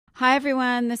Hi,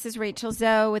 everyone. This is Rachel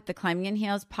Zoe with the Climbing in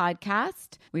Heels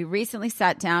podcast. We recently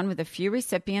sat down with a few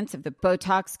recipients of the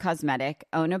Botox Cosmetic,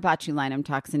 Onabotulinum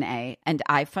Toxin A, and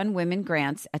iFund Women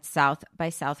grants at South by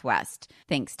Southwest,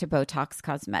 thanks to Botox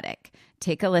Cosmetic.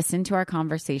 Take a listen to our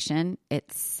conversation.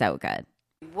 It's so good.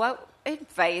 What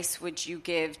advice would you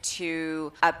give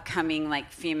to upcoming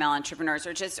female entrepreneurs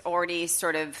or just already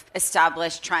sort of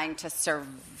established trying to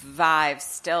survive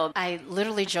still? I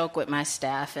literally joke with my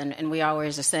staff and we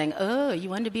always are saying, oh, you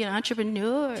want to be an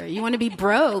entrepreneur? You want to be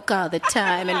broke all the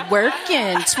time and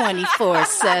working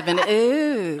 24/7.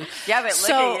 Ooh. Yeah, but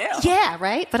look at you. Yeah,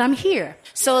 right? But I'm here.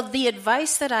 So the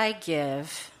advice that I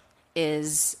give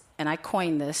is, and I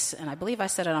coined this, and I believe I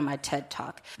said it on my TED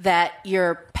Talk, that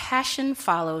your passion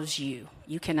follows you.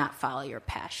 You cannot follow your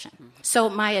passion. Mm-hmm. So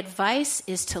my advice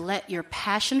is to let your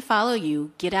passion follow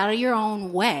you, get out of your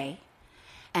own way,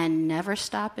 and never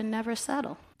stop and never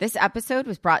settle. This episode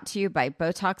was brought to you by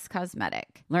Botox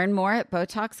Cosmetic. Learn more at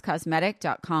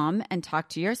BotoxCosmetic.com and talk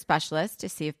to your specialist to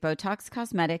see if Botox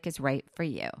Cosmetic is right for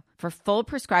you. For full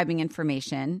prescribing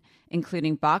information,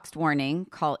 including boxed warning,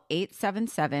 call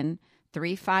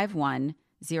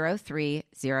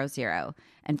 877-351-0300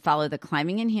 and follow the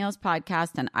Climbing in Heels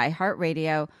podcast on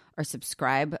iHeartRadio or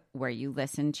subscribe where you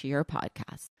listen to your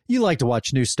podcast. You like to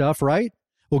watch new stuff, right?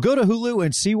 Well, go to Hulu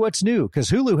and see what's new, because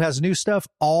Hulu has new stuff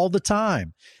all the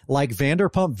time, like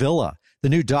Vanderpump Villa, the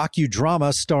new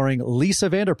docudrama starring Lisa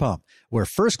Vanderpump, where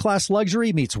first-class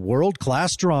luxury meets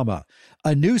world-class drama.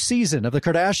 A new season of The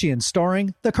Kardashians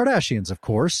starring The Kardashians, of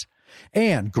course.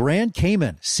 And Grand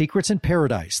Cayman, Secrets in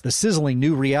Paradise, the sizzling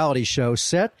new reality show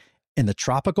set in the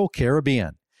tropical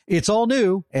Caribbean. It's all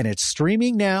new, and it's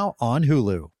streaming now on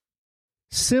Hulu.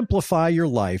 Simplify your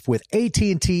life with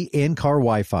AT&T in-car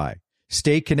Wi-Fi.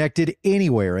 Stay connected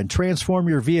anywhere and transform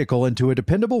your vehicle into a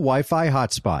dependable Wi-Fi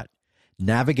hotspot.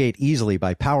 Navigate easily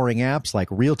by powering apps like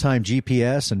real-time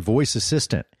GPS and voice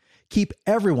assistant. Keep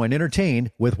everyone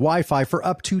entertained with Wi-Fi for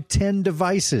up to 10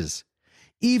 devices.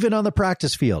 Even on the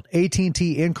practice field,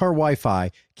 AT&T in-car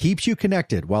Wi-Fi keeps you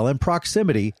connected while in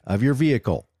proximity of your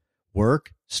vehicle.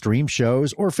 Work, stream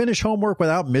shows, or finish homework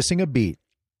without missing a beat.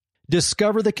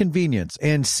 Discover the convenience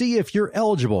and see if you're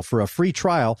eligible for a free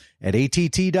trial at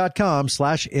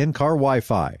att.com/in-car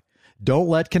Wi-Fi. Don't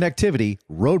let connectivity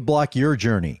roadblock your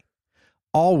journey.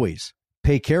 Always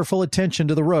pay careful attention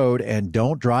to the road and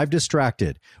don't drive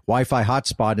distracted. Wi-Fi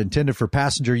hotspot intended for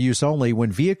passenger use only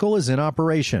when vehicle is in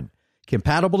operation.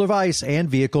 Compatible device and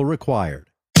vehicle required.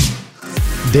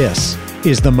 This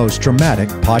is the most dramatic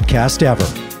podcast ever.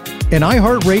 An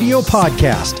iHeartRadio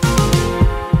podcast.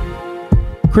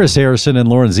 Chris Harrison and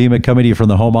Lauren Zima coming to you from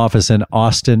the home office in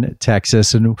Austin,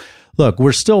 Texas. And look,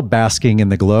 we're still basking in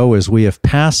the glow as we have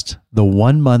passed the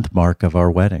 1 month mark of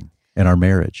our wedding and our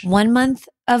marriage. 1 month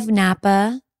of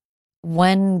Napa,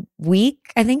 1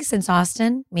 week, I think, since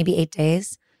Austin, maybe 8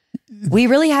 days. We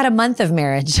really had a month of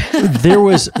marriage.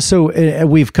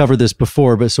 We've covered this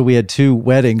before, but so we had 2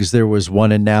 weddings. There was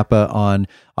one in Napa on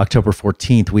October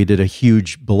 14th. We did a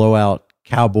huge blowout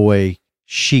cowboy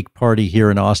chic party here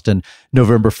in Austin,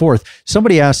 November 4th.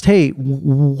 Somebody asked, hey,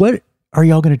 what are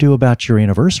y'all going to do about your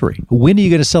anniversary? When are you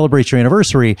going to celebrate your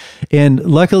anniversary? And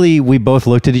luckily, we both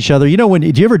looked at each other. You know, do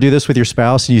you ever do this with your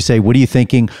spouse and you say, what are you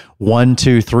thinking? 1,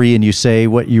 2, 3, and you say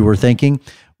what you were thinking?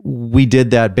 We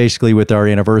did that basically with our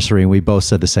anniversary, and we both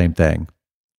said the same thing.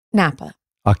 Napa.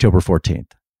 October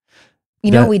 14th.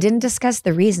 You know, we didn't discuss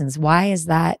the reasons. Why is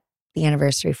that the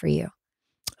anniversary for you?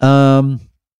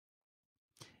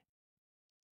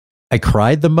 I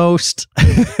cried the most.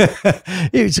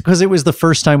 It's because it was the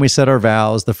first time we said our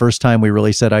vows, the first time we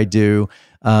really said I do.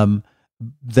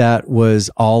 That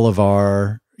was all of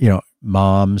our,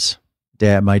 moms,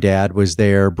 my dad was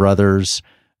there, brothers,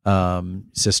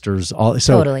 sisters, all.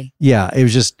 So, totally. Yeah, it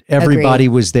was just everybody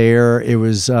was there. It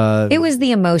was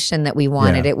the emotion that we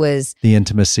wanted. Yeah, it was the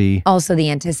intimacy, also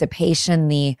the anticipation,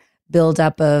 the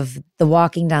buildup of the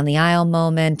walking down the aisle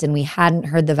moment, and we hadn't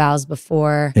heard the vows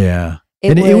before. Yeah.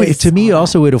 To me,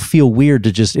 also, it'll feel weird to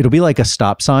it'll be like a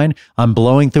stop sign. I'm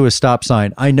blowing through a stop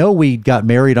sign. I know we got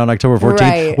married on October 14th.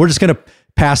 Right. We're just going to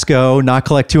pass go, not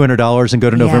collect $200 and go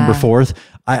to November 4th.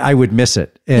 I would miss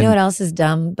it. And, you know what else is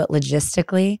dumb, but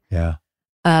logistically? Yeah.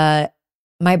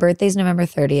 My birthday's November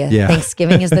 30th. Yeah.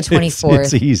 Thanksgiving is the 24th.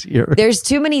 It's easier. There's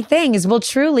too many things. Well,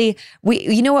 truly,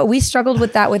 you know what? We struggled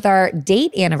with that with our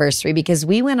date anniversary because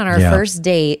we went on our first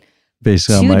date based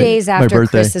 2 days after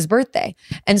Chris's birthday.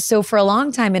 And so for a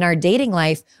long time in our dating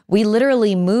life, we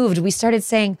literally moved. We started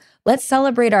saying, let's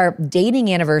celebrate our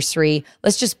dating anniversary.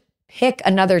 Let's just pick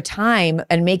another time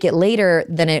and make it later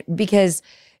than it, because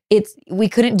we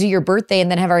couldn't do your birthday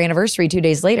and then have our anniversary 2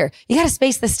 days later. You got to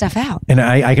space this stuff out. And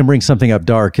I can bring something up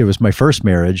dark. It was my first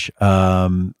marriage.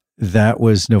 That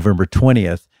was November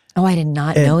 20th. Oh, I did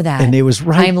not know that. And it was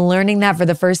right. I'm learning that for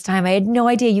the first time. I had no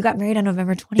idea you got married on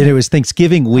November 20th. And it was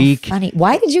Thanksgiving week. Funny.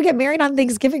 Why did you get married on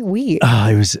Thanksgiving week?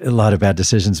 It was a lot of bad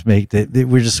decisions to make.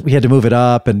 We had to move it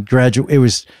up and graduate. It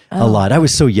was a lot. I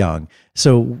was so young.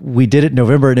 So we did it in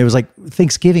November, and it was like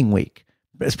Thanksgiving week.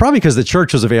 It's probably because the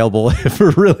church was available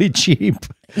for really cheap.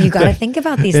 You got to think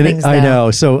about these things, though. I know.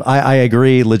 So I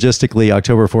agree. Logistically,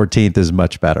 October 14th is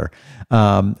much better.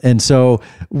 And so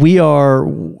we are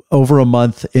over a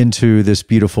month into this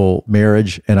beautiful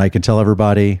marriage, and I can tell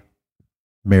everybody,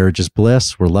 marriage is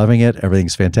bliss. We're loving it.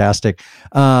 Everything's fantastic.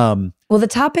 Well, the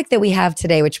topic that we have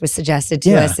today, which was suggested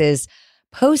to us, is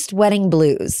post-wedding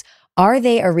blues. Are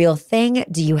they a real thing?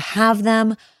 Do you have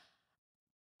them?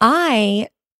 I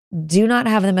do not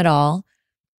have them at all.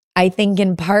 I think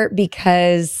in part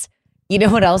because, you know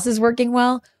what else is working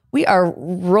well?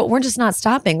 We're just not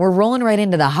stopping. We're rolling right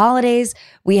into the holidays.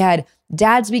 We had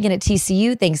Dad's weekend at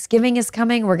TCU. Thanksgiving is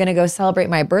coming. We're going to go celebrate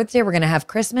my birthday. We're going to have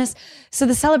Christmas. So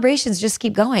the celebrations just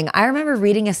keep going. I remember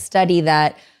reading a study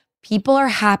that people are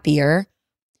happier,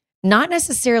 not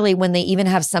necessarily when they even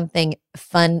have something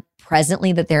fun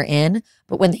presently that they're in,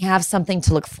 but when they have something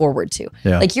to look forward to.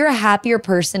 Yeah. Like you're a happier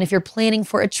person if you're planning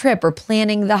for a trip or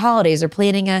planning the holidays or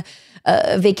planning a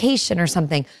vacation or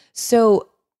something. So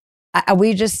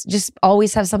we just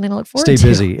always have something to look forward to. Stay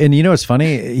busy. And you know, it's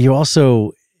funny. You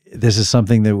also, this is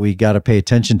something that we got to pay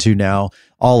attention to now.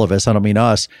 All of us, I don't mean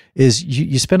us, is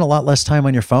you spend a lot less time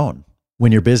on your phone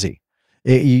when you're busy.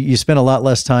 You spend a lot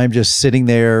less time just sitting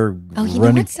there. Oh, you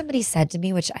know what somebody said to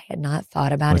me, which I had not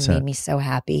thought about. What's and made me so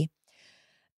happy?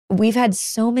 We've had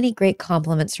so many great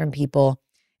compliments from people,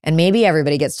 and maybe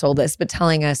everybody gets told this, but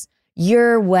telling us,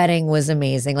 your wedding was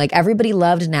amazing. Like everybody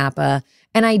loved Napa.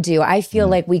 And I do. I feel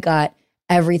like we got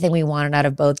everything we wanted out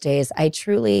of both days.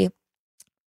 There's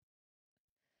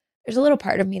a little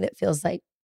part of me that feels like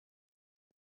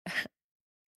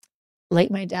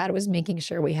my dad was making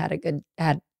sure we had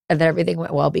that everything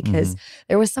went well, because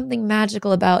there was something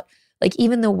magical about like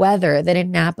even the weather, that in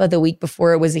Napa the week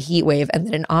before it was a heat wave, and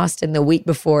then in Austin the week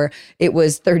before it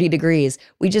was 30 degrees.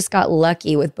 We just got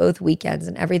lucky with both weekends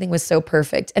and everything was so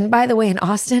perfect. And by the way, in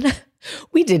Austin,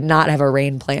 we did not have a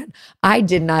rain plan. I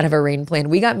did not have a rain plan.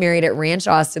 We got married at Ranch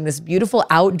Austin, this beautiful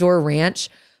outdoor ranch.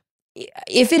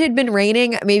 If it had been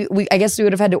raining, I guess we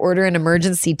would have had to order an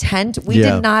emergency tent. We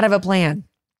did not have a plan.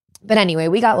 But anyway,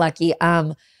 we got lucky.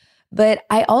 But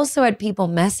I also had people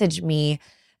message me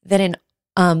that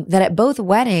that at both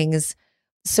weddings,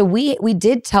 so we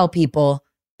did tell people,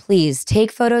 please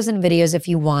take photos and videos if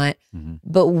you want,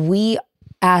 but we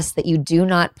asked that you do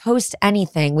not post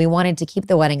anything. We wanted to keep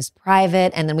the weddings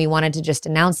private, and then we wanted to just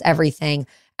announce everything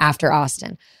after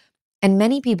Austin. And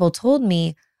many people told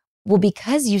me, well,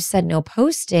 because you said no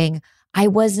posting, I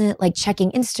wasn't like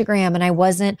checking Instagram and I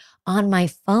wasn't on my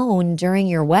phone during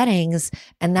your weddings,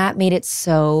 and that made it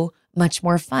so much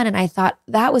more fun. And I thought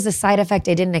that was a side effect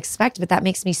I didn't expect, but that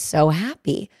makes me so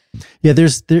happy. Yeah,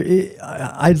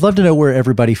 I'd love to know where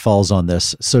everybody falls on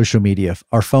this social media.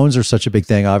 Our phones are such a big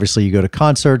thing. Obviously, you go to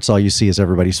concerts, all you see is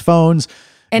everybody's phones.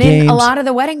 And games. In a lot of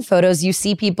the wedding photos, you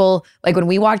see people, like when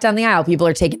we walk down the aisle, people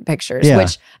are taking pictures,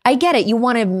 which I get it. You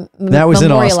want to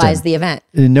memorialize the event.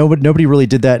 Nobody really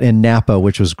did that in Napa,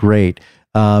 which was great.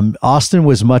 Austin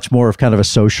was much more of kind of a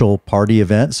social party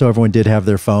event. So everyone did have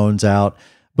their phones out.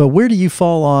 But where do you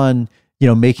fall on,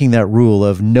 making that rule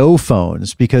of no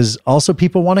phones? Because also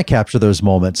people want to capture those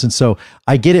moments. And so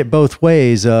I get it both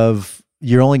ways of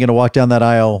you're only going to walk down that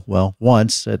aisle, well,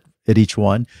 once at each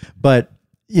one. But,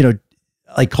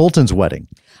 like Colton's wedding.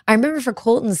 I remember for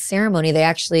Colton's ceremony,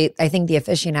 I think the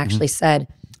officiant actually said,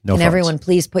 no can phones. Everyone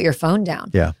please put your phone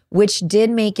down? Yeah. Which did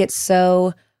make it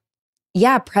so,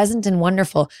 present and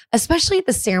wonderful. Especially at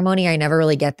the ceremony, I never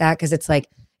really get that, because it's like,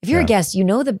 if you're a guest,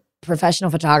 the professional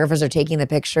photographers are taking the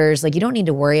pictures. Like you don't need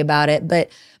to worry about it.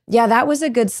 But that was a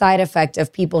good side effect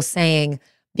of people saying,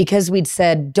 because we'd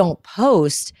said don't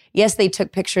post. Yes, they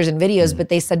took pictures and videos, but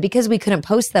they said because we couldn't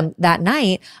post them that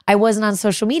night, I wasn't on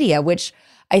social media, which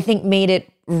I think made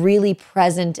it really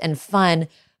present and fun.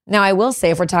 Now, I will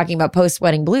say, if we're talking about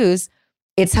post-wedding blues,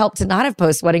 it's helped to not have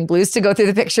post-wedding blues to go through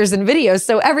the pictures and videos.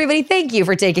 So everybody, thank you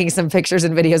for taking some pictures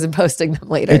and videos and posting them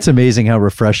later. It's amazing how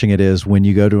refreshing it is when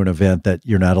you go to an event that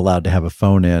you're not allowed to have a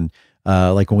phone in.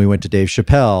 Like when we went to Dave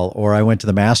Chappelle, or I went to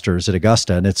the Masters at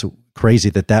Augusta, and it's crazy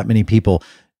that many people,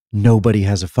 nobody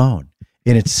has a phone.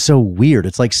 And it's so weird.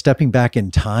 It's like stepping back in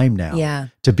time now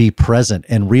to be present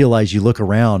and realize you look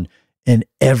around and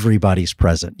everybody's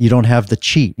present. You don't have the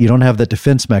cheat. You don't have the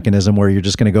defense mechanism where you're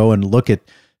just going to go and look at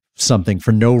something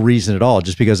for no reason at all,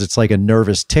 just because it's like a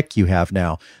nervous tick you have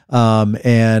now.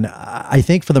 And I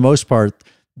think for the most part,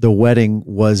 the wedding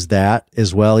was that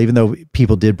as well. Even though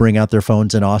people did bring out their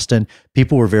phones in Austin,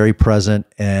 people were very present,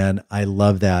 and I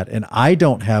love that. And I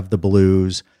don't have the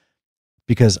blues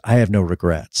because I have no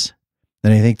regrets.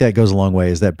 And I think that goes a long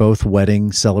way, is that both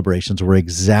wedding celebrations were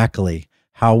exactly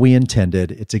how we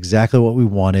intended. It's exactly what we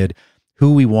wanted,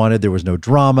 who we wanted. There was no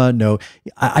drama.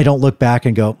 I don't look back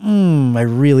and go, I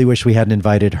really wish we hadn't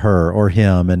invited her or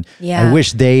him. And I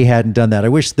wish they hadn't done that. I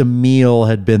wish the meal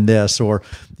had been this, or,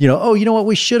 you know what,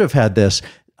 we should have had this.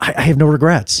 I have no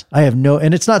regrets.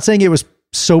 And it's not saying it was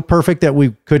so perfect that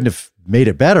we couldn't have made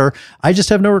it better. I just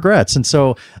have no regrets. And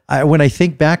so when I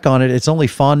think back on it, it's only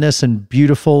fondness and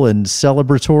beautiful and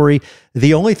celebratory.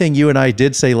 The only thing you and I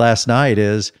did say last night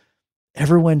is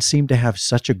everyone seemed to have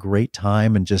such a great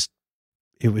time, and just,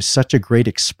 it was such a great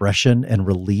expression and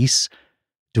release.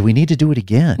 Do we need to do it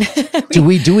again? do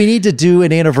we need to do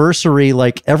an anniversary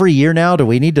like every year now? Do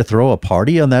we need to throw a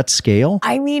party on that scale?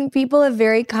 I mean, people have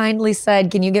very kindly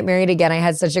said, can you get married again? I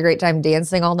had such a great time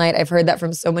dancing all night. I've heard that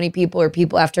from so many people, or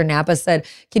people after Napa said,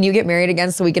 can you get married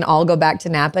again so we can all go back to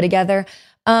Napa together?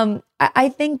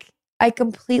 I think I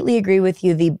completely agree with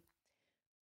you.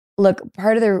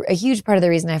 A huge part of the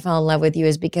reason I fell in love with you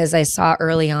is because I saw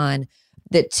early on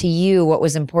that to you, what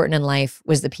was important in life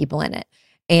was the people in it.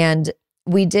 And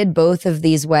we did both of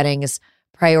these weddings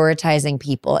prioritizing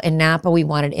people. In Napa, we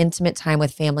wanted intimate time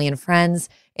with family and friends.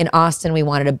 In Austin, we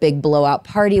wanted a big blowout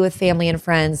party with family and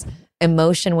friends.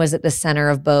 Emotion was at the center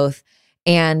of both.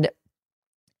 And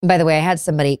by the way, I had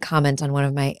somebody comment on one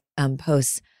of my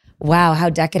posts, wow, how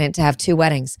decadent to have 2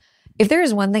 weddings. If there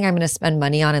is one thing I'm going to spend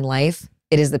money on in life,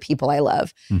 it is the people I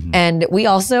love. Mm-hmm. And we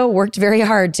also worked very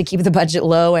hard to keep the budget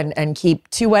low and keep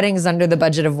 2 weddings under the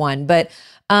budget of 1. But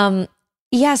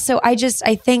so I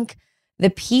think the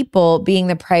people being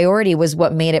the priority was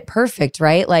what made it perfect,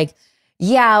 right? Like,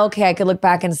 yeah, okay, I could look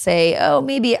back and say, oh,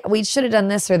 maybe we should have done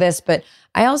this or this. But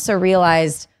I also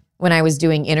realized when I was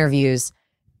doing interviews,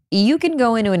 you can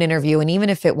go into an interview and even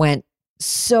if it went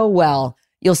so well,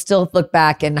 you'll still look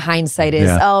back and hindsight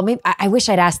is, maybe I wish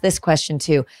I'd asked this question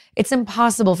too. It's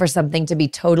impossible for something to be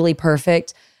totally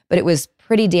perfect, but it was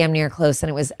pretty damn near close and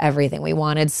it was everything we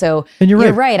wanted. So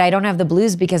you're right. I don't have the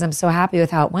blues because I'm so happy with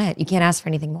how it went. You can't ask for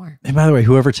anything more. And by the way,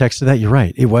 whoever texted that, you're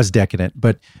right. It was decadent.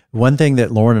 But one thing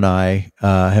that Lauren and I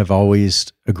have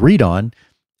always agreed on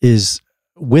is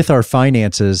with our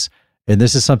finances, and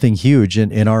this is something huge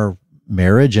in our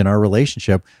marriage and our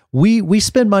relationship, we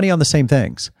spend money on the same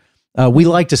things. We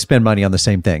like to spend money on the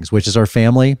same things, which is our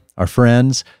family, our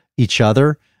friends, each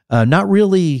other, not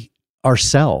really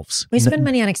ourselves. We spend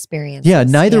money on experiences. Yeah,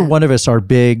 neither one of us are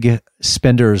big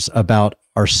spenders about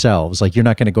ourselves. Like, you're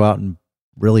not going to go out and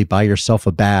really buy yourself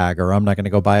a bag, or I'm not going to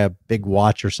go buy a big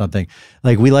watch or something.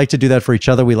 Like, we like to do that for each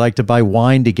other. We like to buy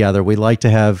wine together. We like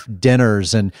to have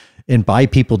dinners and buy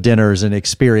people dinners and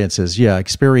experiences. Yeah,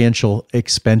 experiential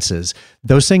expenses.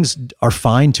 Those things are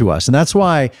fine to us. And that's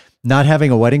why not having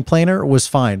a wedding planner was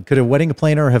fine. Could a wedding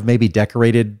planner have maybe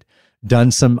done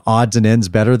some odds and ends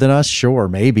better than us? Sure,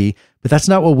 maybe. But that's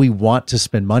not what we want to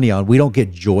spend money on. We don't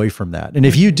get joy from that. And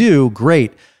if you do,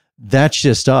 great. That's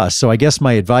just us. So I guess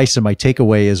my advice and my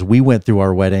takeaway is, we went through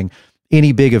our wedding,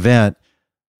 any big event,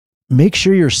 make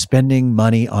sure you're spending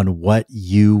money on what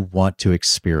you want to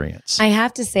experience. I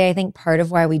have to say, I think part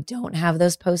of why we don't have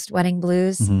those post-wedding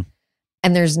blues,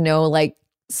 and there's no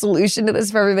solution to this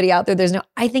for everybody out there.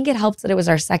 I think it helps that it was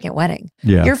our second wedding.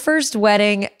 Yeah. Your first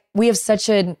wedding, we have such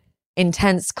an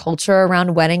intense culture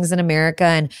around weddings in America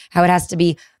and how it has to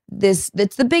be it's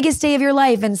the biggest day of your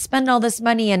life and spend all this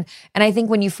money. And I think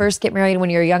when you first get married, when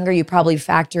you're younger, you probably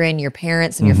factor in your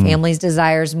parents and your family's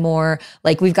desires more.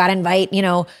 Like, we've got to invite,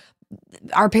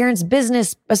 our parents'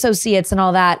 business associates and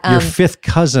all that. Your 5th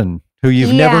cousin who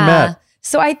you've never met.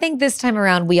 So I think this time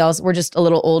around, we're just a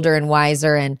little older and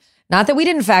wiser, and not that we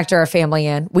didn't factor our family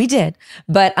in, we did,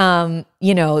 but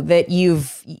that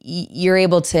you're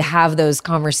able to have those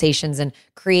conversations and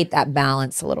create that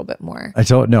balance a little bit more. I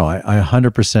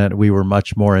 100%, we were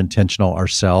much more intentional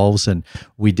ourselves, and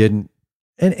we didn't.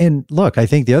 And look, I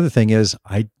think the other thing is,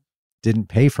 I didn't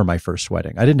pay for my first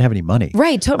wedding. I didn't have any money.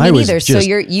 Right, totally neither. So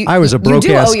I was a broke ass.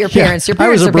 You do owe your parents. Your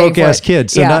parents I was a broke ass kid.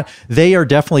 So they are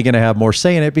definitely going to have more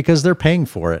say in it because they're paying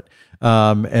for it.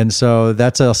 And so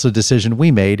that's also a decision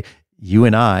we made. You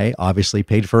and I obviously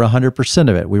paid for 100%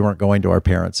 of it. We weren't going to our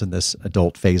parents in this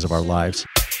adult phase of our lives.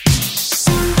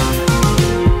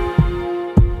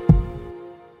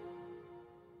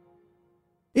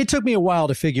 It took me a while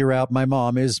to figure out my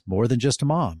mom is more than just a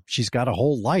mom. She's got a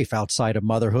whole life outside of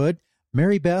motherhood.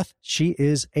 Mary Beth, she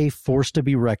is a force to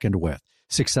be reckoned with.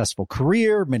 Successful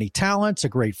career, many talents, a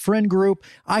great friend group.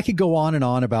 I could go on and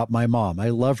on about my mom. I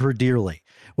love her dearly.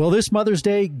 Well, this Mother's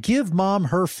Day, give Mom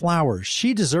her flowers.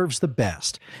 She deserves the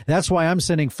best. That's why I'm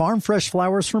sending farm fresh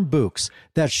flowers from Bouqs.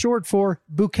 That's short for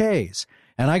bouquets.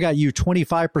 And I got you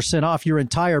 25% off your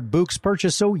entire Bouqs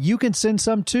purchase so you can send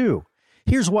some too.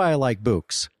 Here's why I like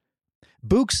Bouqs.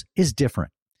 Bouqs is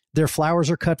different. Their flowers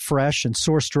are cut fresh and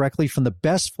sourced directly from the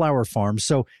best flower farms,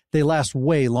 so they last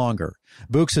way longer.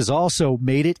 Bouqs has also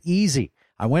made it easy.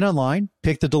 I went online,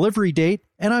 picked the delivery date,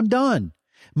 and I'm done.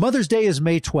 Mother's Day is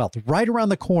May 12th, right around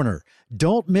the corner.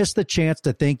 Don't miss the chance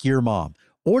to thank your mom.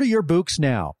 Order your Bouqs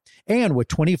now. And with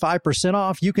 25%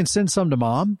 off, you can send some to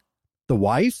mom, the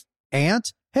wife,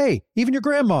 aunt, hey, even your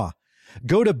grandma.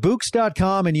 Go to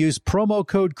Bouqs.com and use promo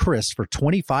code Chris for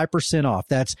 25% off.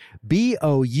 That's BOUQS.com,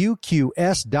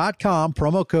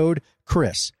 promo code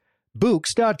Chris.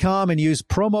 Bouqs.com and use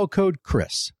promo code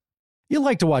Chris. You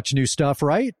like to watch new stuff,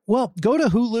 right? Well, go to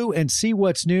Hulu and see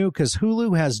what's new because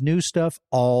Hulu has new stuff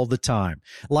all the time.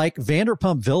 Like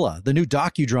Vanderpump Villa, the new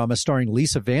docudrama starring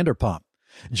Lisa Vanderpump.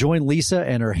 Join Lisa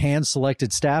and her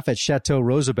hand-selected staff at Chateau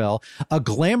Rosabelle, a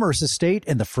glamorous estate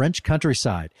in the French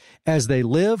countryside, as they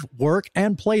live, work,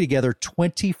 and play together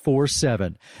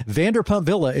 24/7. Vanderpump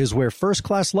Villa is where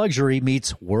first-class luxury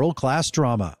meets world-class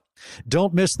drama.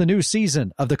 Don't miss the new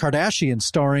season of The Kardashians,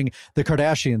 starring the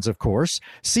Kardashians, of course.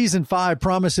 Season 5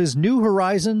 promises new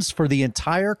horizons for the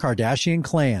entire Kardashian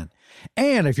clan.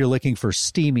 And if you're looking for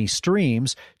steamy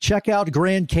streams, check out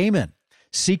Grand Cayman.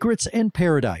 Secrets in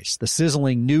Paradise, the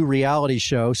sizzling new reality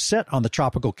show set on the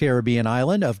tropical Caribbean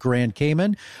island of Grand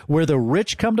Cayman, where the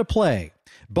rich come to play.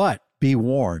 But be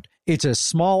warned, it's a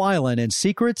small island and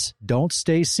secrets don't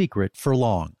stay secret for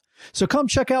long. So come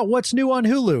check out what's new on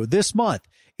Hulu this month.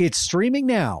 It's streaming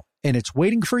now, and it's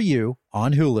waiting for you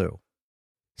on Hulu.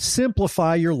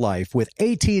 Simplify your life with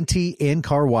AT&T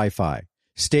in-car Wi-Fi.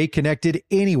 Stay connected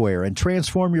anywhere and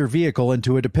transform your vehicle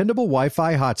into a dependable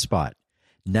Wi-Fi hotspot.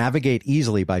 Navigate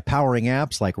easily by powering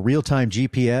apps like real-time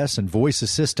GPS and voice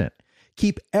assistant.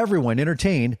 Keep everyone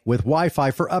entertained with Wi-Fi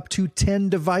for up to 10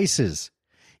 devices.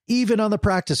 Even on the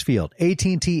practice field,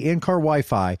 AT&T in-car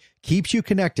Wi-Fi keeps you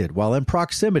connected while in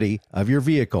proximity of your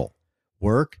vehicle.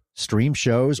 Work, stream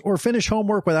shows, or finish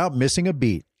homework without missing a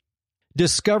beat.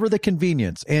 Discover the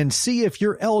convenience and see if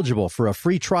you're eligible for a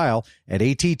free trial at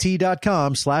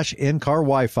att.com/in-car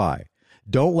Wi-Fi.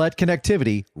 Don't let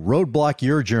connectivity roadblock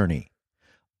your journey.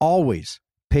 Always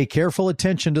pay careful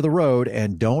attention to the road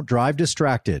and don't drive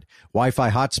distracted.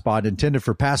 Wi-Fi hotspot intended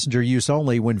for passenger use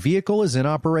only when vehicle is in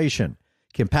operation.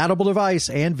 Compatible device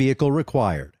and vehicle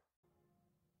required.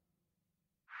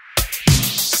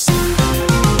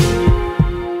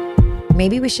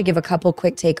 Maybe we should give a couple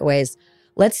quick takeaways.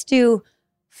 Let's do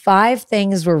 5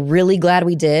 things we're really glad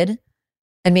we did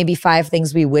and maybe 5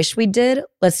 things we wish we did.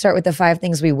 Let's start with the 5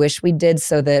 things we wish we did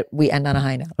so that we end on a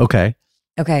high note. Okay.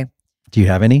 Do you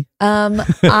have any?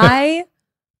 I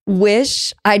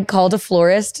wish I'd called a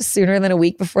florist sooner than a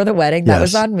week before the wedding. That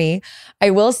was on me. I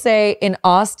will say in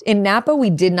Napa, we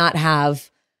did not have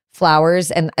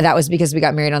flowers, and that was because we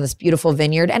got married on this beautiful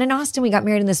vineyard. And in Austin, we got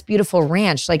married in this beautiful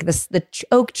ranch. Like the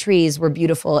oak trees were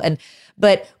beautiful,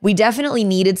 but we definitely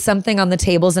needed something on the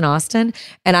tables in Austin.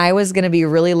 And I was going to be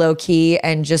really low key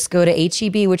and just go to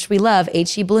HEB, which we love.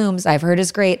 HE Blooms, I've heard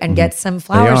is great, and get some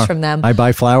flowers from them. I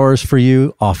buy flowers for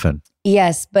you often.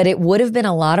 Yes, but it would have been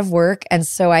a lot of work. And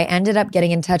so I ended up getting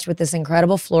in touch with this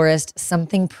incredible florist,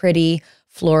 Something Pretty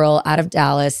Floral out of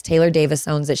Dallas. Taylor Davis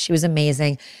owns it. She was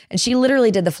amazing. And she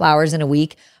literally did the flowers in a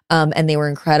week, and they were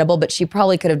incredible, but she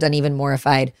probably could have done even more if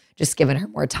I'd just given her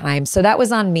more time. So that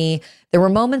was on me. There were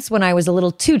moments when I was a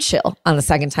little too chill on the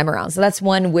second time around. So that's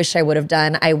one wish I would have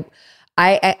done. I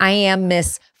am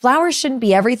miss. Flowers shouldn't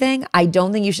be everything. I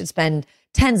don't think you should spend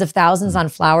tens of thousands on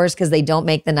flowers because they don't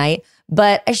make the night.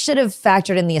 But I should have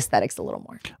factored in the aesthetics a little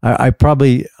more.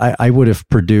 I would have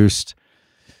produced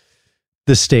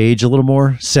the stage a little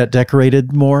more, set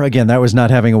decorated more. Again, that was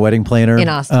not having a wedding planner in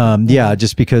Austin.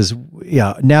 Just because,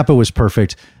 Napa was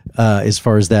perfect as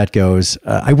far as that goes.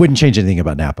 I wouldn't change anything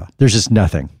about Napa. There's just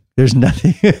nothing. There's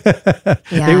nothing. I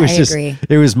agree.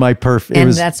 It was my perfect.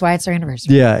 And that's why it's our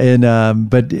anniversary. Yeah. And,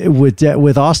 but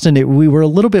with Austin, we were a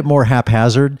little bit more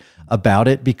haphazard about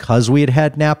it because we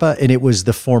had Napa, and it was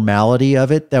the formality of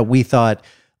it that we thought,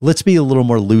 let's be a little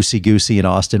more loosey-goosey in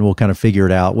Austin. We'll kind of figure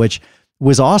it out, which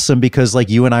was awesome because like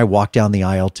you and I walked down the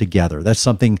aisle together. That's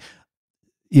something,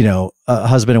 a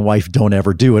husband and wife don't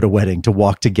ever do at a wedding, to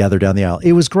walk together down the aisle.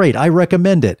 It was great. I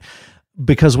recommend it.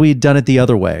 because we'd done it the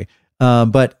other way.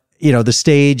 But the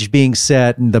stage being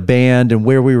set and the band and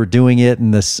where we were doing it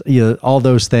and this, all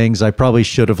those things, I probably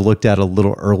should have looked at a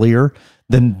little earlier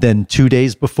than 2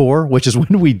 days before, which is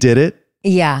when we did it.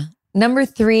 Yeah. Number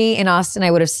 3 in Austin,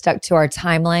 I would have stuck to our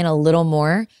timeline a little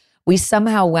more. We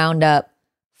somehow wound up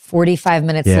 45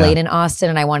 minutes late in Austin.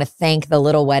 And I want to thank the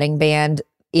Little Wedding Band.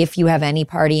 If you have any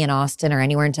party in Austin or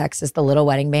anywhere in Texas, the Little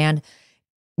Wedding Band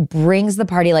brings the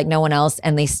party like no one else,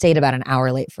 and they stayed about an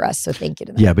hour late for us. So thank you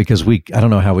to them. Yeah, because I don't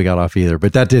know how we got off either,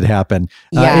 but that did happen.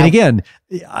 Yeah. And again,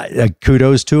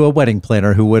 kudos to a wedding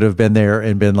planner who would have been there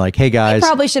and been like, hey guys. I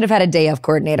probably should have had a day of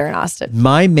coordinator in Austin.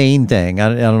 My main thing,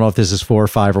 I don't know if this is 4 or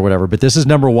 5 or whatever, but this is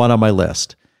number 1 on my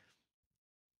list.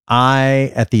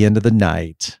 At the end of the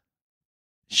night,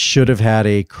 should have had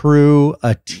a crew,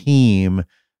 a team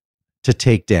to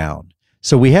take down.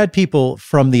 So we had people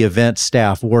from the event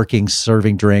staff working,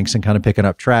 serving drinks and kind of picking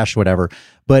up trash, whatever.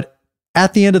 But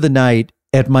at the end of the night,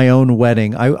 at my own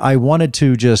wedding, I wanted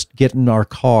to just get in our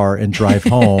car and drive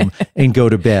home and go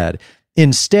to bed.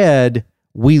 Instead,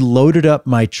 we loaded up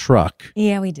my truck.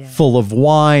 Yeah, we did. Full of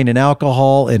wine and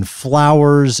alcohol and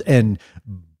flowers and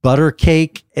butter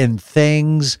cake and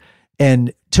things,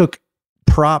 and took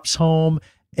props home.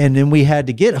 And then we had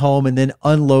to get home and then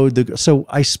unload so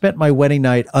I spent my wedding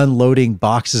night unloading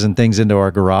boxes and things into our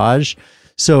garage.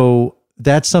 So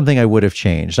that's something I would have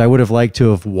changed. I would have liked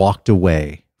to have walked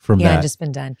away from that. Yeah, just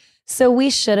been done. So we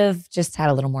should have just had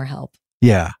a little more help.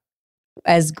 Yeah.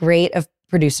 As great of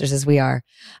producers as we are.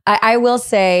 I will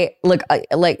say, look,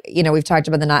 we've talked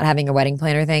about the not having a wedding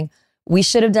planner thing. We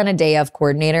should have done a day of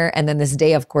coordinator, and then this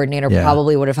day of coordinator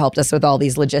probably would have helped us with all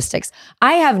these logistics.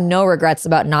 I have no regrets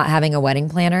about not having a wedding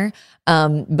planner,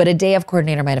 but a day of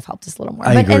coordinator might have helped us a little more.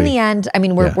 But in the end, I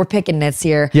mean, we're picking nits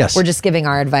here. Yes. We're just giving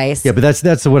our advice. Yeah, but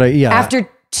that's what After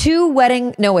 3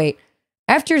 weddings,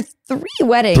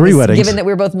 given that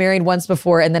we were both married once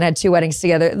before and then had 2 weddings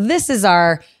together, this is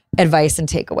our advice and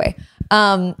takeaway.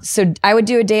 So I would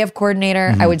do a day of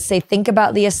coordinator. Mm-hmm. I would say think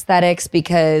about the aesthetics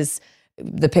because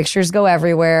the pictures go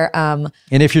everywhere. And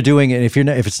if you're doing it, if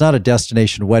it's not a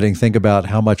destination wedding, think about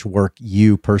how much work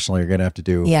you personally are going to have to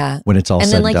do when it's all said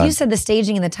and done. And then like you said, the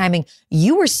staging and the timing,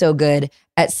 you were so good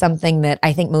at something that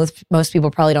I think most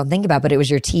people probably don't think about, but it was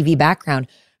your TV background.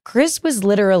 Chris was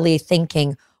literally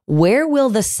thinking, where will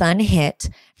the sun hit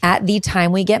at the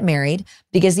time we get married?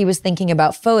 Because he was thinking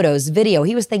about photos, video.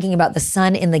 He was thinking about the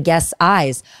sun in the guest's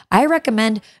eyes. I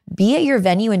recommend be at your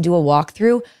venue and do a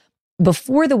walkthrough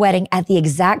before the wedding at the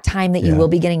exact time that you will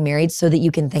be getting married so that you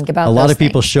can think about a lot of things.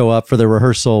 People show up for the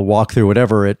rehearsal, walkthrough,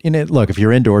 whatever. Look, if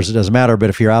you're indoors, it doesn't matter.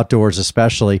 But if you're outdoors,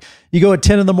 especially, you go at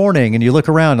 10 in the morning and you look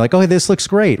around like, oh, hey, this looks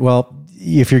great. Well,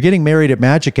 if you're getting married at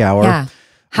magic hour,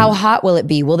 how hot will it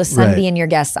be? Will the sun be in your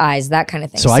guest's eyes? That kind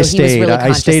of thing. So I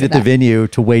stayed at the venue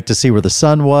to wait to see where the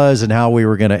sun was and how we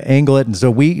were going to angle it. And so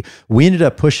we ended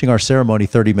up pushing our ceremony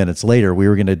 30 minutes later. We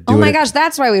were going to do it. Oh my gosh,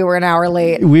 that's why we were an hour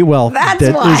late. We were going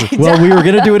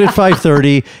to do it at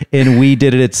 5:30 and we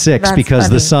did it at 6 because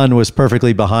the sun was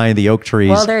perfectly behind the oak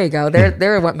trees. Well, there you go.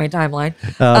 There went my timeline.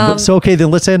 Okay,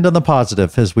 then let's end on the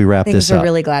positive as we wrap this up. We're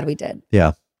really glad we did.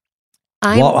 Yeah.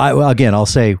 I'll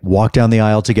say walk down the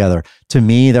aisle together. To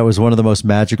me, that was one of the most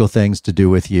magical things to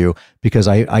do with you because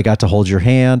I got to hold your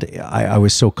hand. I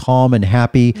was so calm and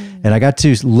happy and I got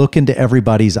to look into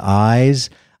everybody's eyes.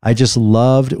 I just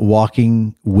loved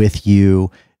walking with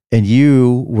you and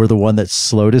you were the one that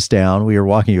slowed us down. We were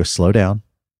walking, you slow down.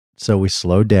 So we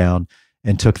slowed down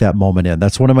and took that moment in.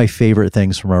 That's one of my favorite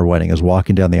things from our wedding is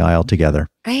walking down the aisle together.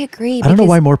 I agree. I don't know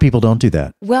why more people don't do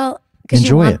that. Well,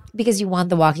 enjoy it because you want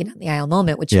the walking down the aisle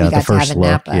moment, which we got to have in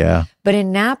Napa. Yeah. But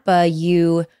in Napa,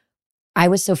 I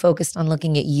was so focused on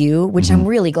looking at you, which I'm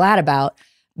really glad about.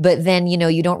 But then,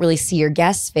 you don't really see your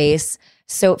guest's faces.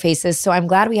 So I'm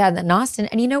glad we had that in Austin.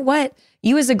 And you know what?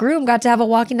 You as a groom got to have a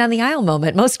walking down the aisle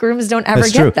moment. Most grooms don't ever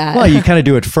get that. Well, you kind of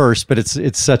do it first, but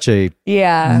it's such a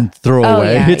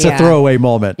throwaway. It's a throwaway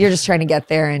moment. You're just trying to get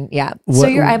there, and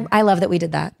I love that we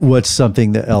did that. What's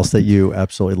something else that you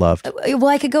absolutely loved? Well,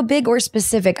 I could go big or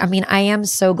specific. I mean, I am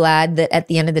so glad that at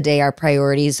the end of the day, our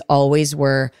priorities always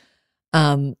were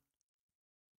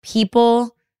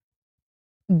people,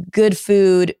 good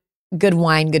food, good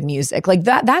wine, good music. Like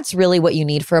that's really what you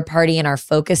need for a party, and our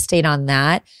focus stayed on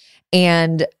that.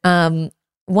 And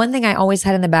one thing I always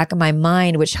had in the back of my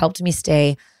mind, which helped me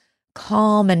stay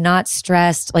calm and not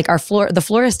stressed, like the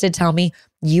florist did tell me,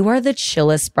 you are the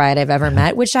chillest bride I've ever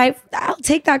met, which I'll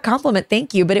take that compliment.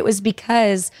 Thank you. But it was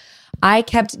because I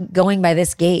kept going by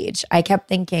this gauge. I kept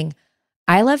thinking,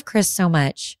 I love Chris so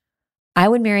much. I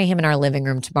would marry him in our living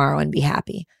room tomorrow and be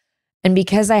happy. And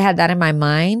because I had that in my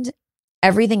mind,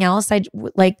 everything else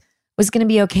was going to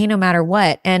be okay no matter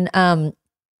what. And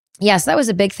yes, that was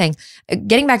a big thing.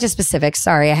 Getting back to specifics,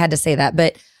 sorry, I had to say that.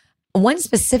 But one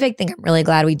specific thing I'm really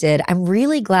glad we did, I'm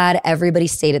really glad everybody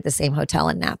stayed at the same hotel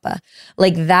in Napa.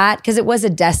 Like that, because it was a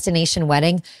destination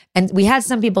wedding. And we had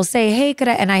some people say, hey, could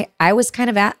I? And I was kind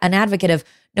of an advocate of,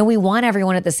 no, we want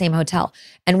everyone at the same hotel.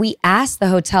 And we asked the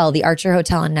hotel, the Archer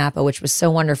Hotel in Napa, which was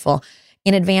so wonderful,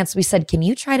 in advance. We said, can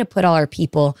you try to put all our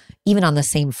people even on the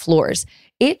same floors?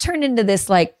 It turned into this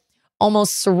like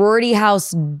almost sorority house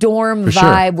dorm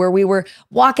vibe where we were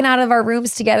walking out of our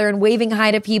rooms together and waving hi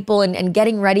to people and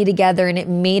getting ready together. And it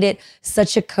made it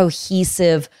such a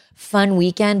cohesive, fun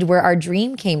weekend where our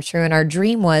dream came true. And our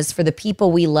dream was for the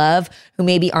people we love who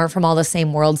maybe aren't from all the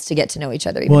same worlds to get to know each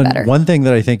other even better. One thing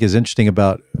that I think is interesting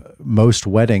about most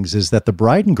weddings is that the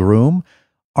bride and groom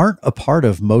aren't a part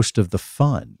of most of the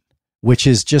fun, which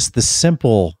is just the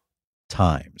simple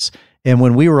times. And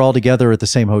when we were all together at the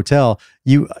same hotel,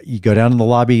 you go down in the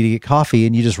lobby to get coffee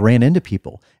and you just ran into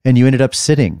people and you ended up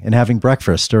sitting and having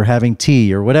breakfast or having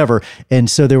tea or whatever. And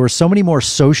so there were so many more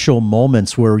social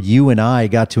moments where you and I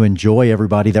got to enjoy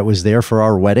everybody that was there for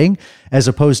our wedding, as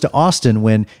opposed to Austin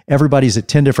when everybody's at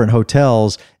 10 different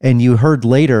hotels and you heard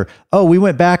later, oh, we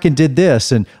went back and did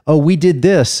this and oh, we did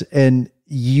this. And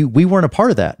we weren't a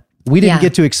part of that. We didn't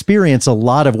get to experience a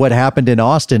lot of what happened in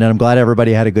Austin, and I'm glad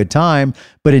everybody had a good time.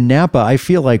 But in Napa, I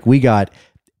feel like we got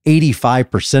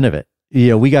 85% of it.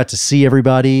 We got to see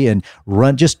everybody and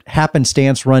run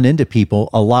into people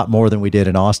a lot more than we did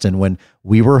in Austin. When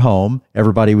we were home,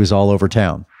 everybody was all over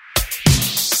town.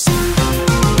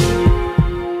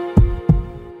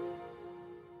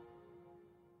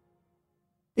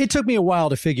 It took me a while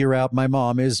to figure out my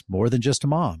mom is more than just a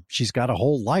mom. She's got a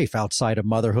whole life outside of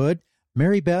motherhood.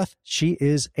 Mary Beth, she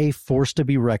is a force to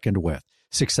be reckoned with.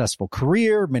 Successful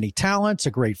career, many talents,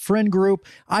 a great friend group.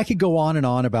 I could go on and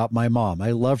on about my mom.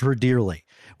 I love her dearly.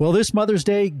 Well, this Mother's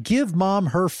Day, give Mom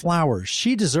her flowers.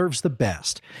 She deserves the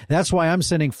best. That's why I'm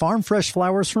sending farm fresh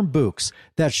flowers from Books.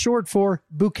 That's short for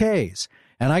bouquets.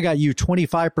 And I got you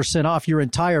 25% off your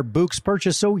entire Books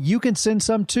purchase so you can send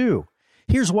some too.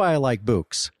 Here's why I like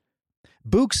Books.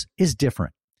 Books is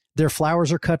different. Their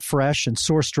flowers are cut fresh and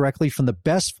sourced directly from the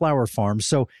best flower farms,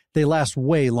 so they last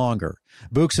way longer.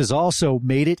 Books has also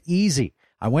made it easy.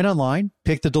 I went online,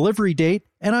 picked the delivery date,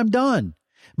 and I'm done.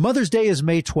 Mother's Day is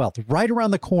May 12th, right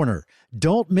around the corner.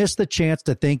 Don't miss the chance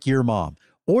to thank your mom.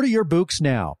 Order your Books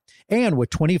now. And with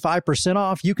 25%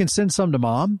 off, you can send some to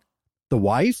mom, the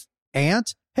wife,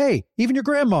 aunt, hey, even your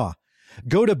grandma.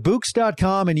 Go to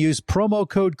Books.com and use promo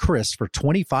code Chris for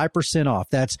 25% off.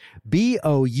 That's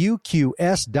BOUQS.com,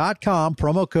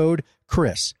 promo code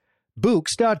Chris.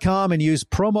 Books.com and use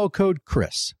promo code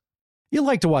Chris. You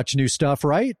like to watch new stuff,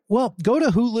 right? Well, go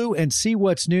to Hulu and see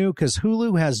what's new, because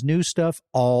Hulu has new stuff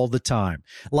all the time.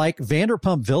 Like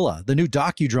Vanderpump Villa, the new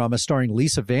docudrama starring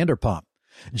Lisa Vanderpump.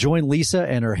 Join Lisa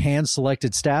and her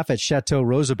hand-selected staff at Chateau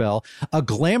Rosabelle, a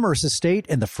glamorous estate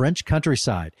in the French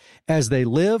countryside, as they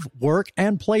live, work,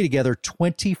 and play together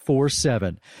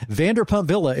 24/7. Vanderpump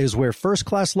Villa is where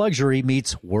first-class luxury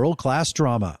meets world-class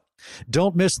drama.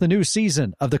 Don't miss the new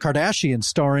season of The Kardashians,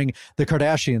 starring the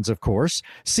Kardashians, of course.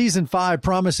 Season 5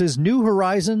 promises new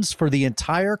horizons for the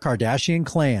entire Kardashian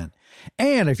clan.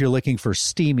 And if you're looking for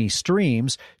steamy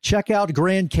streams, check out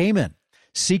Grand Cayman.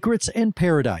 Secrets in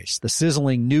Paradise, the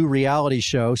sizzling new reality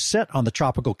show set on the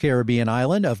tropical Caribbean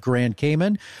island of Grand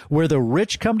Cayman, where the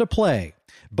rich come to play.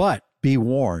 But be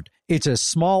warned, it's a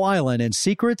small island and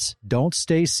secrets don't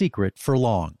stay secret for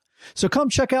long. So come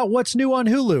check out what's new on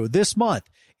Hulu this month.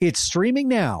 It's streaming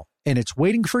now, and it's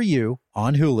waiting for you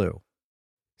on Hulu.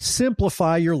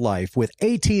 Simplify your life with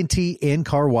AT&T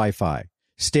in-car Wi-Fi.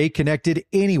 Stay connected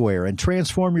anywhere and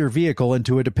transform your vehicle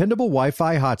into a dependable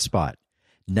Wi-Fi hotspot.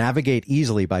 Navigate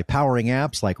easily by powering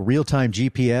apps like real-time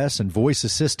GPS and voice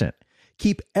assistant.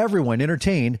 Keep everyone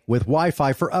entertained with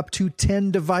Wi-Fi for up to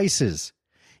 10 devices.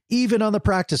 Even on the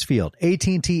practice field,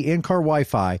 AT&T in-car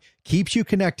Wi-Fi keeps you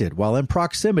connected while in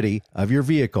proximity of your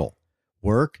vehicle.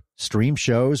 Work, stream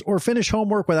shows, or finish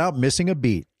homework without missing a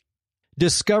beat.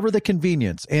 Discover the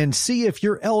convenience and see if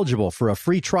you're eligible for a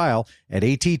free trial at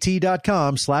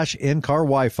att.com/in-car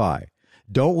Wi-Fi.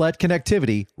 Don't let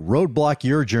connectivity roadblock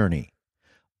your journey.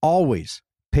 Always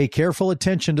pay careful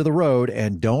attention to the road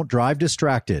and don't drive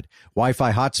distracted.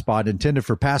 Wi-Fi hotspot intended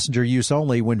for passenger use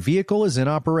only when vehicle is in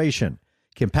operation.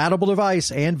 Compatible device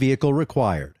and vehicle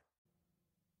required.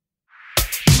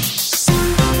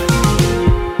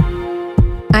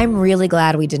 I'm really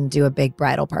glad we didn't do a big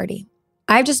bridal party.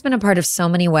 I've just been a part of so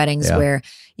many weddings where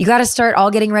you got to start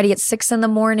all getting ready at 6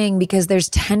 a.m. because there's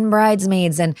 10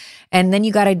 bridesmaids and then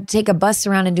you got to take a bus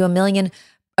around and do a million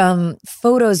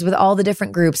photos with all the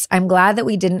different groups. I'm glad that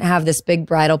we didn't have this big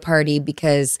bridal party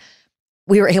because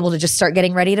we were able to just start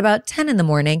getting ready at about 10 in the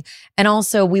morning. And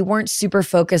also we weren't super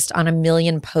focused on a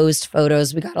million posed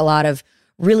photos. We got a lot of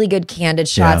really good candid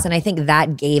shots. And I think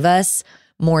that gave us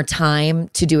more time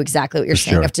to do exactly what you're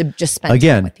saying, of to just spend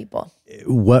time with people.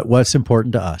 What's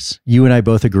important to us? You and I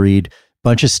both agreed,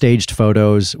 bunch of staged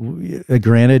photos.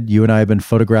 Granted, you and I have been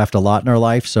photographed a lot in our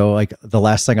life. So like the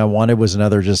last thing I wanted was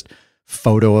another just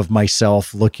photo of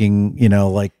myself looking,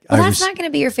 like that's not going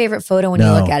to be your favorite photo when you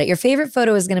look at it. Your favorite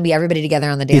photo is going to be everybody together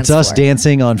on the dance floor. It's us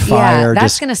dancing on fire. Yeah,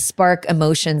 that's going to spark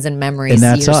emotions and memories. And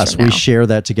that's us. We share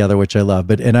that together, which I love.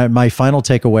 My final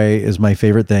takeaway is my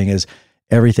favorite thing is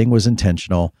everything was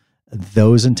intentional.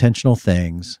 Those intentional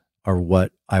things are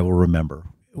what I will remember.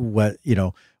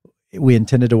 We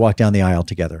intended to walk down the aisle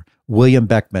together. William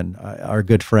Beckman, our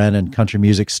good friend and country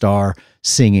music star,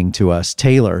 singing to us.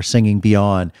 Taylor singing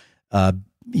Beyond.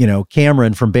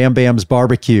 Cameron from Bam Bam's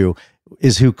Barbecue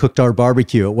is who cooked our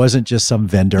barbecue. It wasn't just some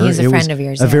vendor. He's a friend of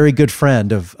yours. A very good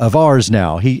friend of ours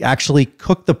now. He actually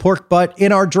cooked the pork butt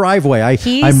in our driveway.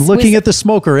 I'm looking at the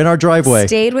smoker in our driveway.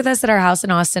 Stayed with us at our house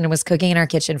in Austin and was cooking in our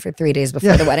kitchen for 3 days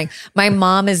before the wedding. My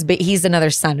mom he's another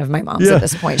son of my mom's at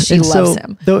this point. She loves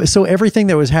him. So everything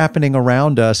that was happening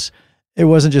around us, it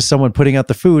wasn't just someone putting out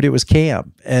the food, it was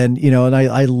Cam. And, and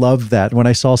I loved that. When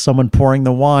I saw someone pouring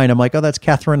the wine, I'm like, oh, that's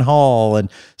Catherine Hall.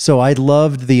 And so I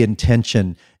loved the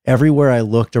intention. Everywhere I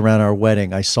looked around our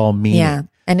wedding, I saw meaning. Yeah.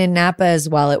 And in Napa as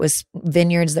well, it was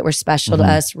vineyards that were special to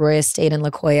us. Roy Estate and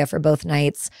La Jolla for both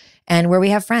nights. And where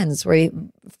we have friends,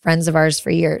 friends of ours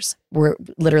for years. We're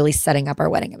literally setting up our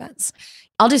wedding events.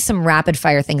 I'll do some rapid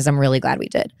fire things I'm really glad we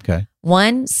did. Okay.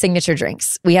 1, signature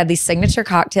drinks. We had these signature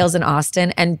cocktails in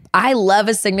Austin, and I love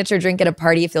a signature drink at a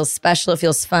party. It feels special. It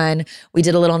feels fun. We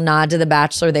did a little nod to The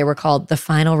Bachelor. They were called The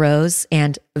Final Rose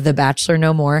and The Bachelor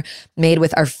No More, made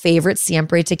with our favorite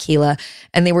Siempre tequila.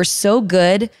 And they were so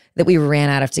good that we ran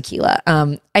out of tequila.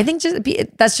 I think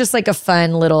that's just like a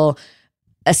fun little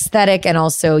aesthetic and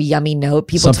also yummy note.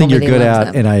 People something told me you're good loved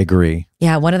at, them. and I agree.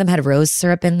 Yeah, one of them had rose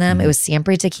syrup in them. It was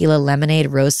Siempre tequila, lemonade,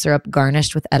 rose syrup,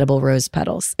 garnished with edible rose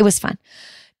petals. It was fun.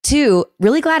 2,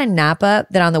 really glad in Napa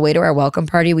that on the way to our welcome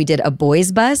party, we did a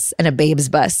boys bus and a babes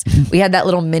bus. We had that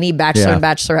little mini bachelor and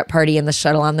bachelorette party in the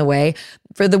shuttle on the way.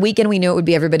 For the weekend, we knew it would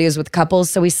be everybody was with couples.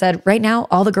 So we said, right now,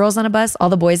 all the girls on a bus, all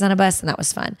the boys on a bus, and that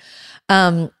was fun.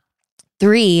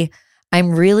 3, I'm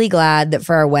really glad that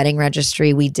for our wedding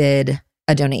registry, we did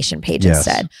a donation page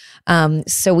instead.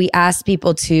 So we asked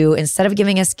people to, instead of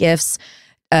giving us gifts,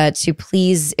 to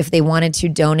please, if they wanted to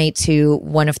donate to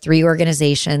one of 3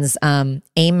 organizations,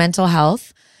 AIM Mental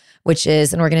Health, which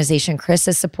is an organization Chris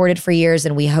has supported for years,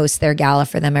 and we host their gala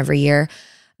for them every year.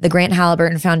 The Grant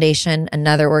Halliburton Foundation,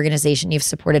 another organization you've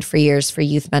supported for years for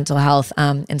youth mental health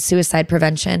and suicide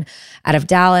prevention out of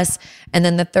Dallas. And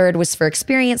then the 3rd was for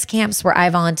experience camps where I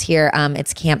volunteer.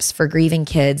 It's camps for grieving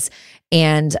kids.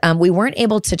 And we weren't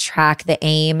able to track the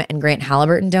AIM and Grant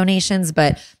Halliburton donations,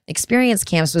 but Experience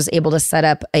Camps was able to set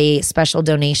up a special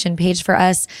donation page for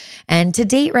us. And to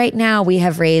date right now, we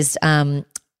have raised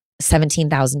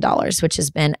 $17,000, which has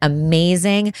been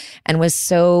amazing and was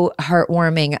so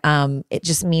heartwarming. It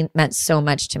just meant so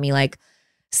much to me. Like,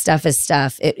 stuff is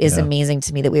stuff. It is amazing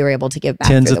to me that we were able to give back.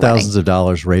 Tens of thousands of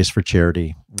dollars raised for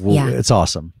charity. It's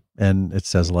awesome. And it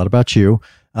says a lot about you.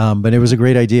 But it was a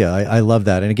great idea. I love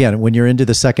that. And again, when you're into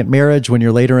the second marriage, when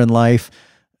you're later in life,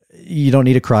 you don't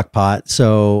need a crock pot.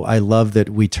 So I love that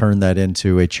we turned that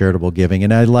into a charitable giving.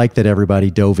 And I like that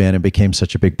everybody dove in and became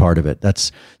such a big part of it.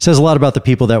 That says a lot about the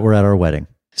people that were at our wedding.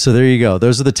 So there you go.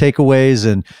 Those are the takeaways,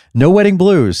 and no wedding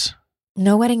blues.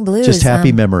 No wedding blues. Just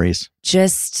happy memories.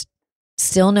 Just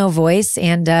still no voice,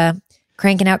 and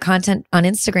cranking out content on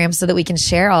Instagram so that we can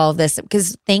share all of this.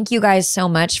 Because thank you guys so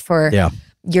much for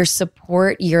your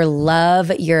support, your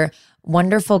love, your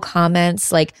wonderful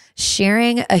comments. Like,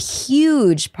 sharing, a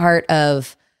huge part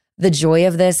of the joy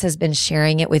of this has been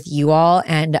sharing it with you all.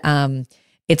 And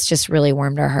it's just really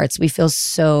warmed our hearts. We feel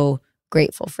so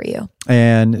grateful for you.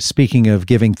 And speaking of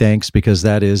giving thanks, because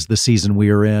that is the season we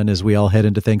are in as we all head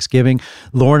into Thanksgiving,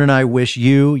 Lauren and I wish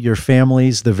you, your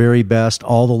families, the very best,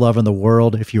 all the love in the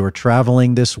world. If you are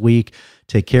traveling this week,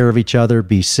 take care of each other,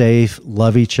 be safe,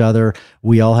 love each other.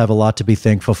 We all have a lot to be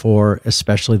thankful for,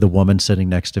 especially the woman sitting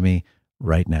next to me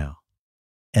right now.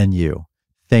 And you.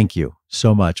 Thank you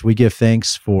so much. We give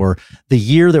thanks for the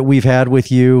year that we've had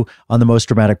with you on the most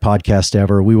dramatic podcast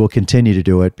ever. We will continue to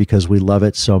do it because we love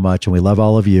it so much, and we love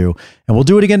all of you. And we'll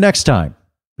do it again next time,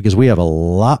 because we have a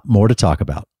lot more to talk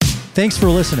about. Thanks for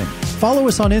listening. Follow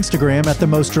us on Instagram at The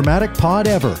Most Dramatic Pod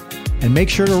Ever. And make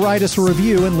sure to write us a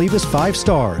review and leave us 5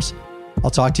 stars. I'll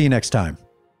talk to you next time.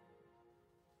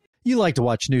 You like to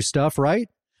watch new stuff, right?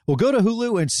 Well, go to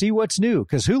Hulu and see what's new,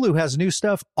 because Hulu has new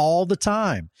stuff all the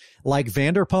time. Like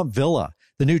Vanderpump Villa,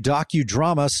 the new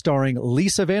docudrama starring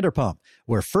Lisa Vanderpump,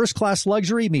 where first-class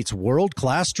luxury meets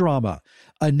world-class drama.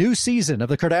 A new season of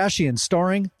The Kardashians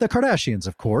starring The Kardashians,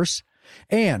 of course.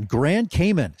 And Grand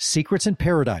Cayman, Secrets in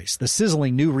Paradise, the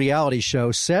sizzling new reality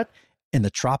show set in the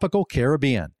tropical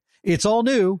Caribbean. It's all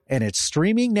new, and it's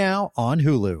streaming now on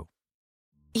Hulu.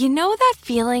 You know that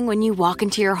feeling when you walk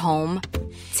into your home,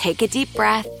 take a deep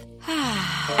breath,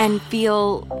 and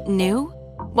feel new?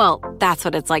 Well, that's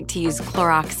what it's like to use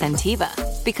Clorox Scentiva.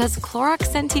 Because Clorox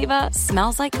Scentiva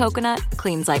smells like coconut,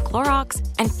 cleans like Clorox,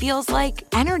 and feels like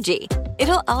energy.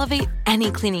 It'll elevate any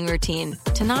cleaning routine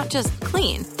to not just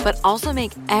clean, but also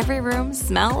make every room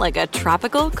smell like a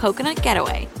tropical coconut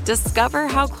getaway. Discover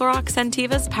how Clorox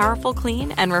Scentiva's powerful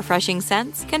clean and refreshing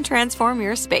scents can transform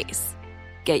your space.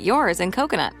 Get yours in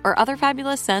coconut or other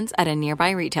fabulous scents at a nearby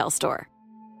retail store.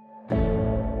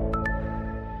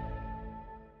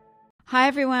 Hi,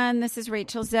 everyone. This is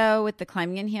Rachel Zoe with the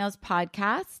Climbing in Heels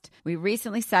podcast. We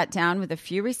recently sat down with a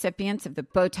few recipients of the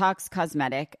Botox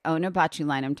Cosmetic,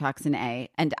 Onabotulinum Toxin A,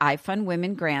 and iFund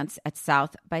Women grants at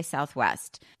South by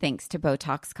Southwest, thanks to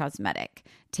Botox Cosmetic.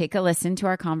 Take a listen to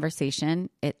our conversation.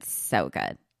 It's so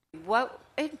good. What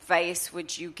advice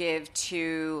would you give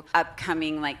to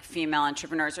upcoming female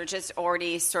entrepreneurs, or just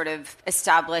already sort of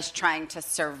established, trying to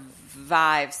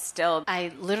survive still?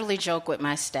 I literally joke with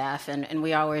my staff, and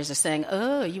we always are saying,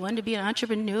 oh, you want to be an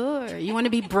entrepreneur? You want to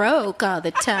be broke all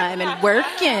the time and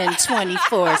working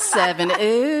 24/7?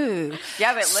 Ooh.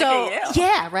 Yeah, but look at you.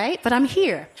 Yeah, right? But I'm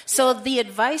here. So the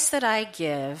advice that I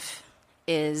give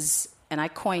is, and I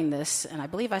coined this, and I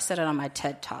believe I said it on my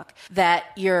TED Talk, that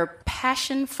your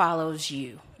passion follows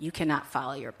you. You cannot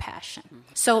follow your passion. Mm-hmm.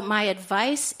 So my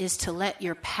advice is to let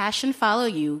your passion follow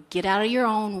you, get out of your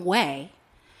own way,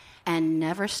 and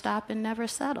never stop and never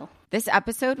settle. This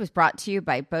episode was brought to you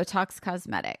by Botox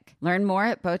Cosmetic. Learn more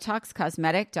at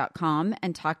BotoxCosmetic.com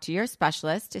and talk to your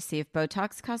specialist to see if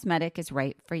Botox Cosmetic is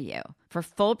right for you. For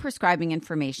full prescribing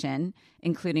information,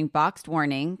 including boxed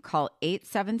warning, call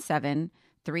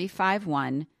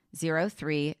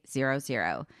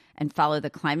 877-351-0300 and follow the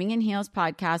Climbing in Heels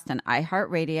podcast on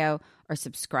iHeartRadio or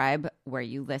subscribe where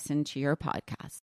you listen to your podcast.